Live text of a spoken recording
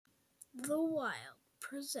The Wild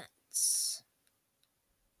presents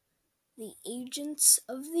the Agents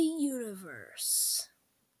of the Universe.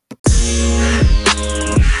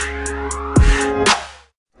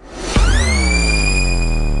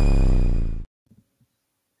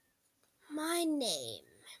 My name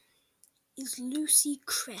is Lucy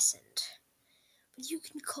Crescent, but you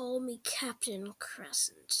can call me Captain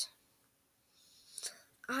Crescent.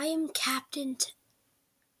 I'm captain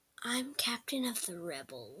of the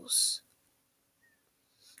Rebels.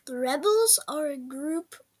 The Rebels are a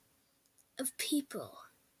group of people.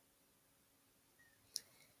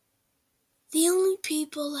 The only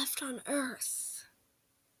people left on Earth.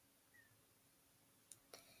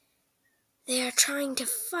 They are trying to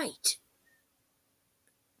fight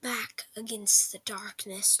back against the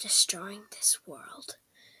darkness destroying this world.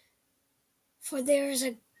 For there is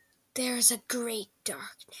a great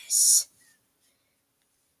darkness.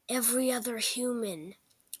 Every other human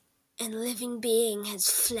and living being has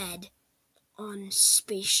fled on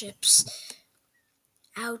spaceships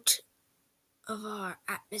out of our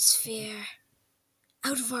atmosphere,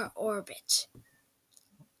 out of our orbit.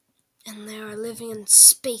 And they are living in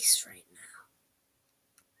space right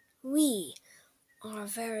now. We are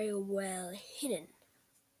very well hidden,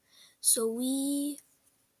 so we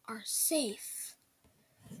are safe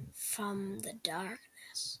from the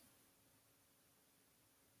darkness.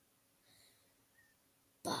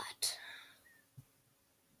 But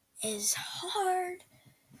as hard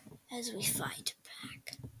as we fight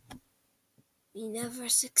back, we never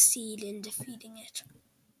succeed in defeating it.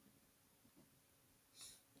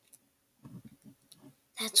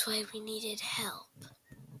 That's why we needed help.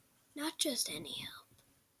 Not just any help.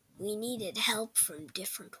 We needed help from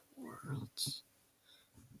different worlds.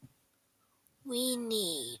 We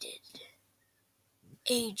needed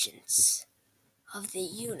agents of the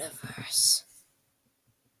universe.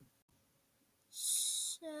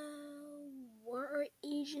 So, we're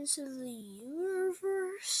agents of the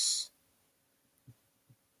universe?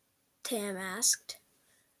 Tam asked.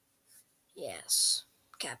 Yes,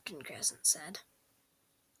 Captain Crescent said.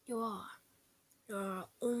 You are. You're our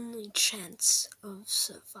only chance of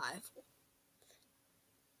survival.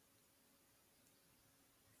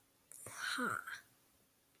 Huh.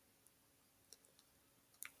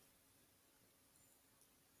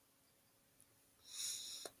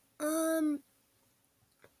 I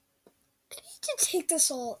need to take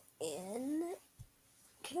this all in.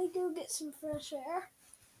 Can I go get some fresh air?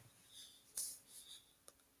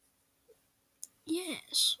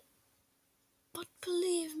 Yes. But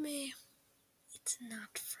believe me, it's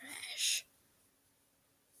not fresh.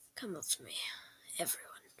 Come with me, everyone.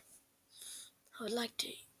 I would like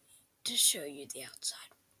to show you the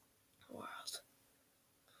outside world.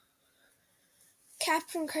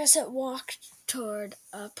 Captain Crescent walked toward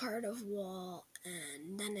a part of wall,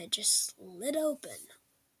 and then it just slid open.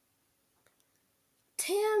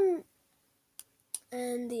 Tam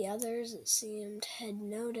and the others, it seemed, had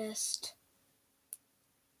noticed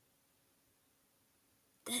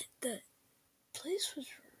that the place was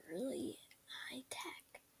really high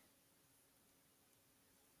tech.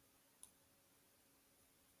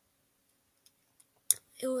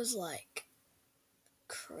 It was like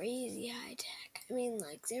crazy high tech. I mean,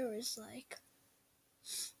 like there were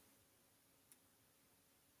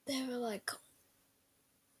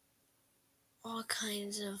all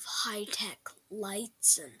kinds of high tech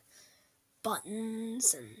lights and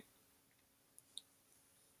buttons, and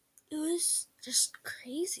it was just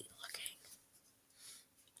crazy looking.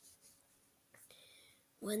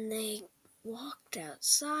 When they walked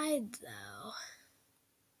outside, though,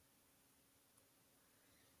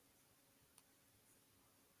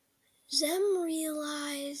 Zem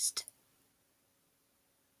realized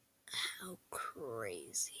how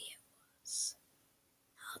crazy it was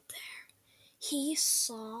out there. He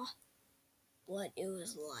saw what it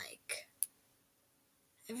was like.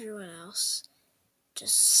 Everyone else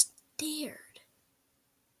just stared.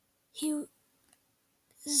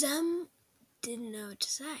 Zem didn't know what to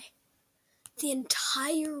say. The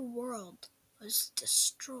entire world was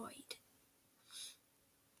destroyed.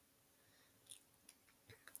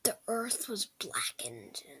 The earth was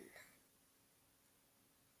blackened, and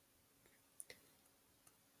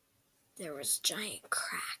there was giant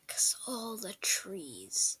cracks. All the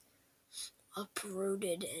trees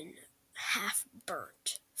uprooted and half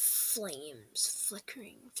burnt, flames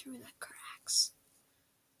flickering through the cracks.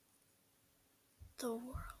 The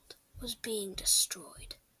world was being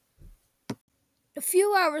destroyed. A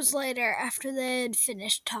few hours later, after they had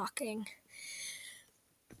finished talking,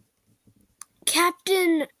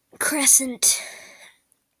 Captain Crescent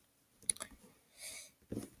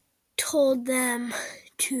told them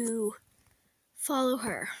to follow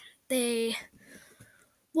her. They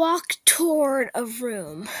walked toward a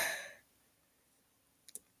room.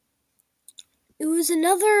 It was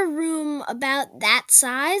another room about that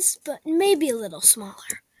size, but maybe a little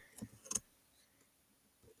smaller.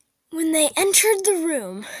 When they entered the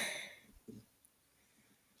room,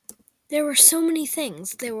 there were so many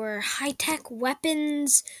things. There were high-tech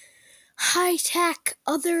weapons, high-tech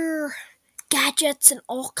other gadgets, and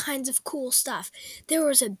all kinds of cool stuff. There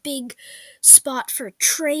was a big spot for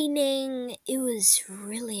training. It was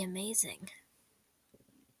really amazing.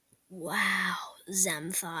 Wow,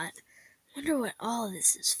 Zem thought. Wonder what all of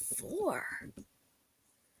this is for.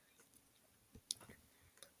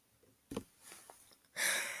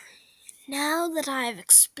 Now that I've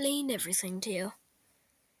explained everything to you,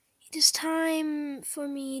 it is time for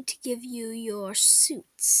me to give you your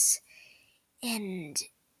suits and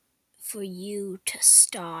for you to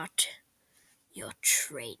start your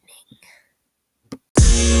training.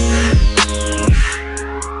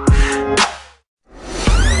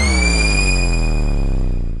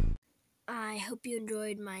 I hope you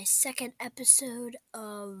enjoyed my second episode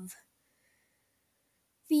of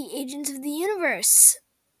The Agents of the Universe.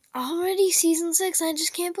 Already season 6, I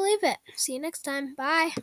just can't believe it. See you next time. Bye.